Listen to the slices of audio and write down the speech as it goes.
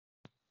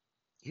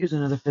Here's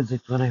another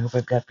physics one I hope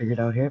I've got figured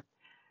out here.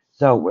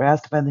 So we're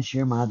asked to find the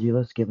shear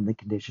modulus given the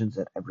conditions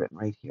that I've written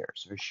right here.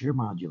 So our shear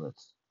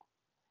modulus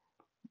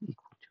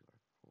equal to our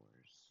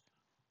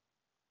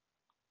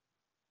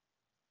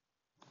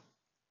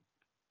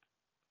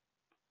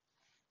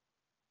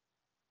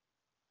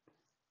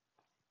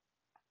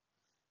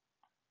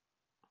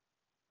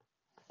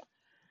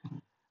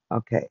force.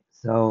 Okay,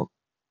 so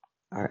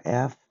our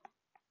F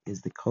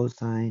is the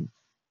cosine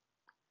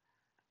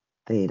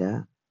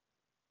theta.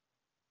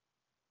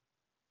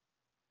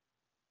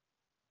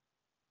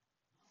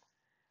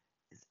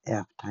 Is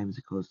F times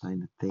the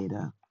cosine of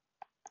theta.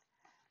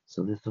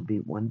 So this will be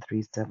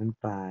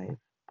 1375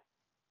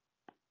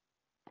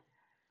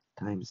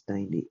 times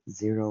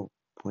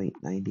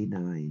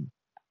 0.99.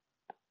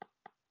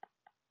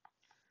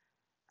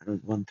 That was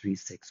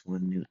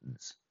 1361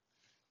 newtons.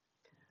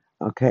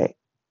 Okay,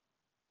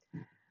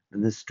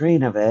 and the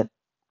strain of it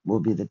will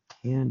be the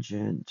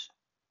tangent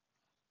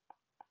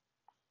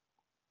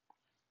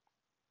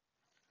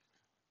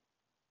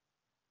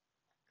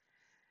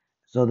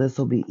So this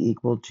will be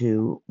equal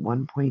to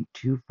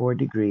 1.24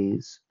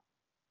 degrees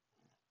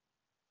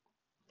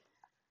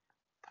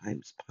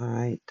times pi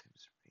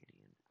times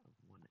radian of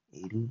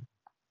 180.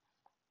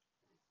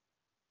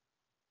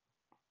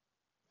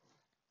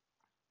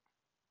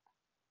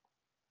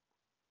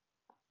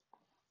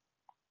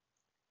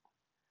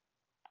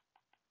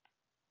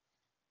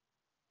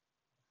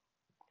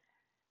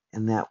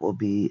 And that will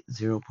be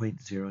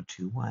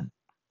 0.021.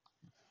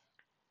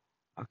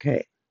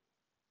 Okay.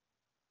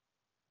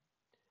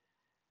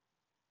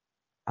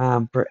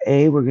 For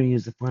A, we're going to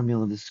use the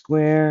formula of the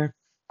square.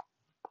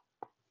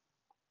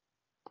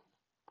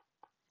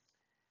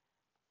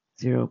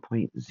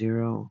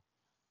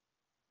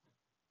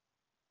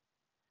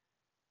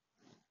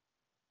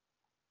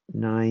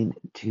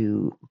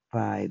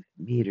 0.0925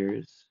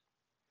 meters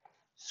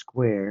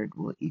squared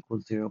will equal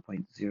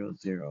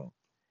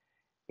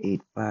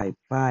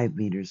 0.00855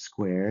 meters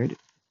squared.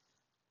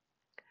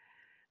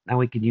 Now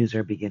we can use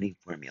our beginning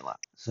formula.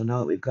 So now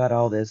that we've got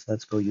all this,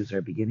 let's go use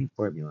our beginning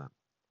formula.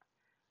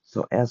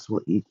 So S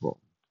will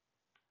equal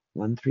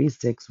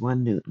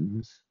 1361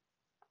 newtons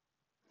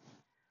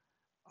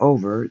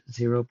over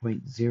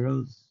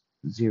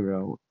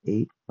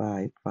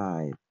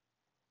 0.00855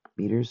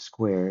 meters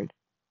squared,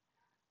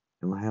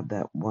 and we'll have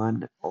that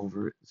 1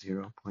 over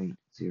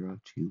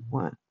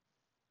 0.021.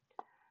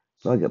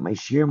 So I'll get my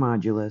shear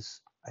modulus,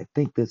 I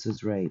think this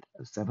is right,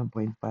 of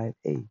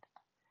 7.58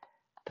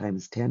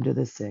 times 10 to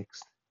the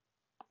 6th,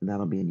 and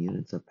that'll be in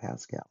units of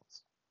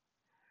pascals.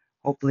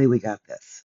 Hopefully we got this.